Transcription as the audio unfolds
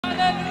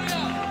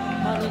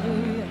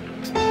Hallelujah.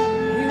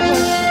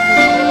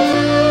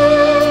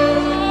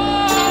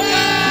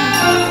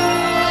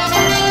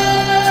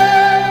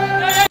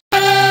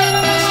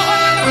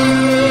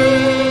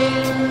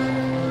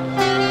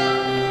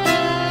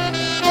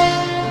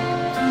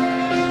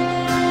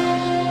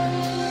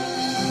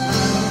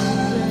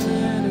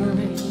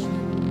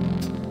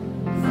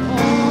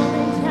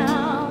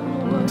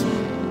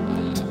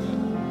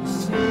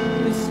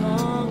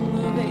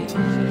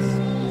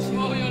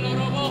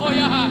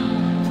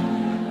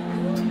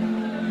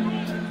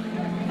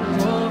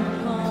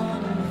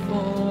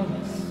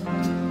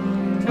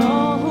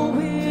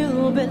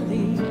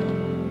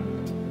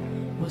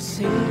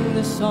 Sing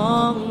the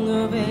song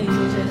of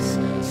ages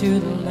to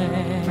the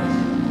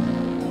Lamb.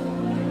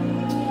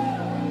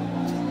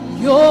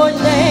 Your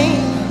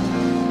name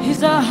is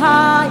the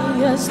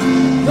highest.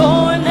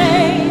 Your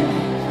name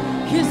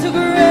is the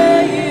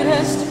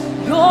greatest.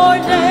 Your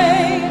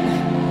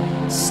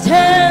name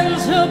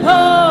stands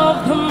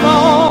above them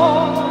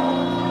all.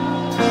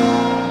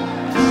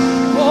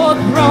 All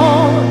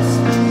thrones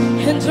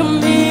and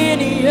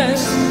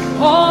dominions,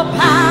 all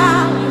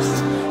powers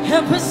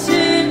and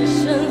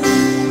positions.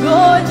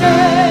 Your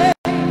name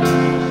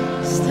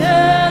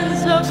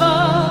stands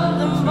above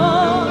them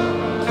all,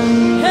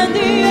 and the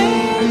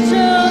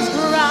angels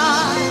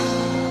cry,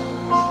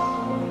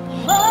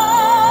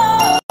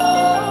 holy,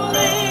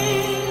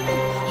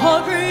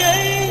 all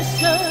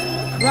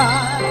creation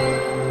cry,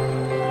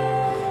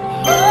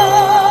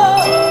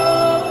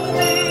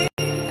 holy,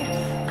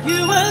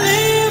 you are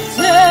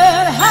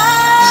lifted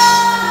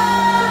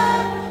high,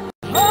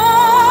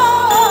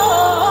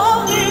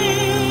 holy,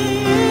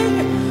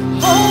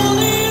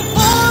 holy.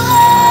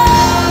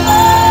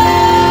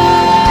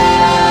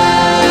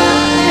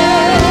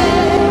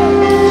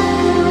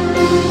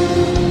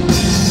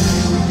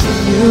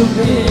 You've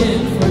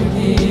been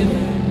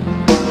forgiven,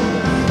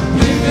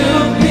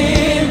 you've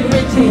been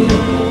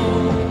redeemed.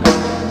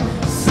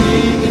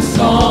 Sing a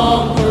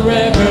song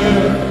forever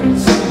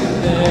to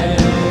them.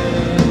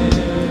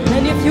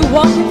 And if you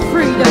walk in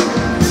freedom,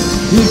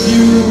 if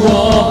you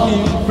walk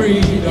in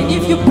freedom, and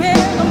if you bear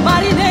the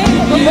mighty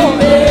name of the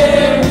Lord,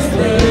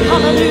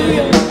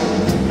 hallelujah,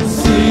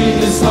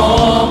 sing a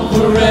song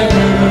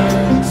forever.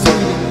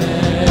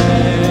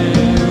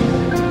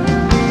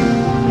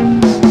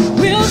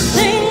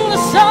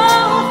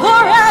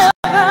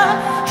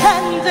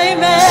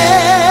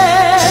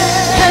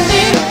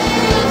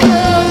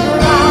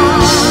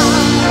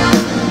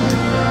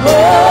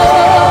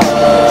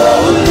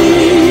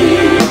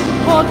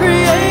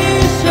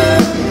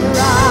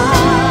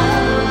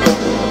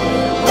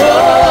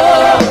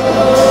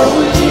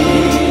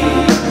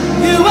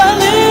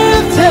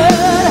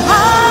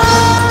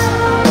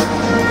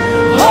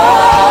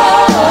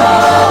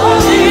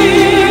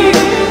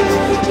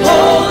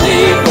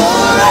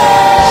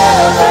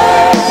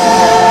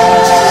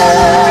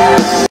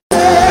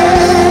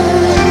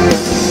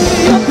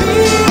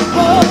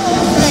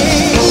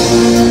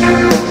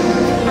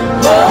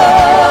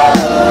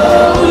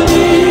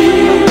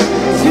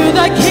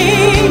 King.